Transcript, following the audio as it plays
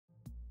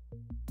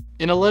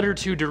In a letter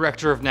to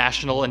Director of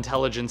National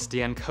Intelligence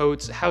Dan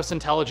Coats, House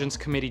Intelligence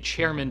Committee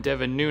Chairman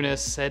Devin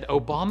Nunes said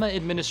Obama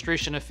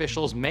administration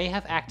officials may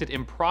have acted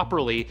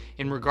improperly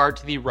in regard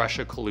to the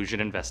Russia collusion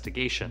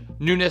investigation.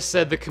 Nunes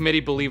said the committee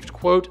believed,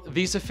 quote,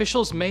 "These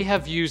officials may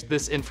have used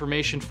this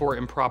information for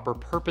improper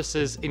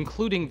purposes,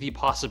 including the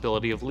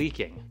possibility of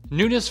leaking."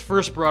 Nunes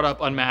first brought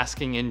up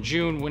unmasking in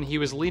June when he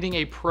was leading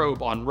a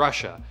probe on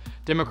Russia.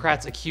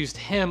 Democrats accused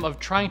him of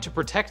trying to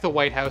protect the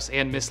White House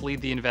and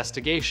mislead the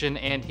investigation,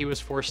 and he was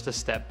forced to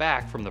step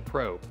back from the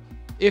probe.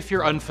 If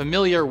you're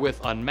unfamiliar with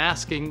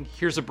unmasking,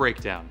 here's a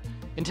breakdown.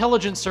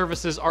 Intelligence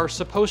services are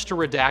supposed to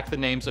redact the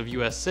names of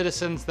US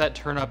citizens that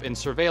turn up in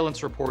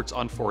surveillance reports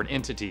on foreign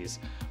entities,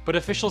 but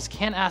officials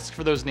can ask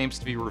for those names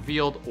to be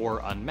revealed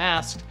or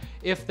unmasked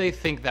if they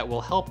think that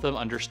will help them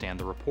understand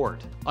the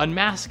report.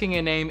 Unmasking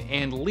a name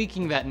and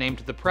leaking that name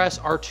to the press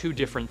are two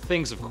different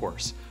things, of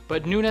course,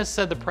 but Nunes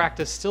said the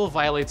practice still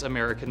violates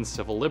American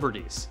civil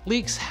liberties.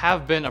 Leaks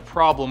have been a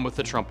problem with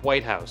the Trump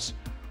White House.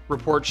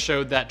 Reports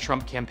showed that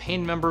Trump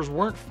campaign members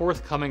weren't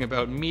forthcoming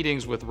about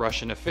meetings with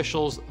Russian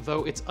officials,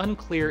 though it's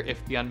unclear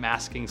if the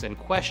unmaskings in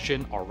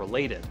question are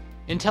related.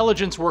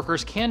 Intelligence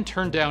workers can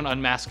turn down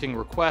unmasking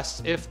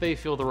requests if they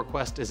feel the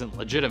request isn't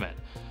legitimate.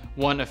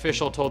 One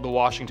official told the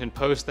Washington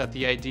Post that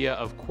the idea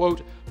of,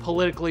 quote,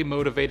 politically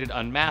motivated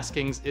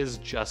unmaskings is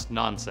just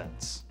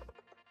nonsense.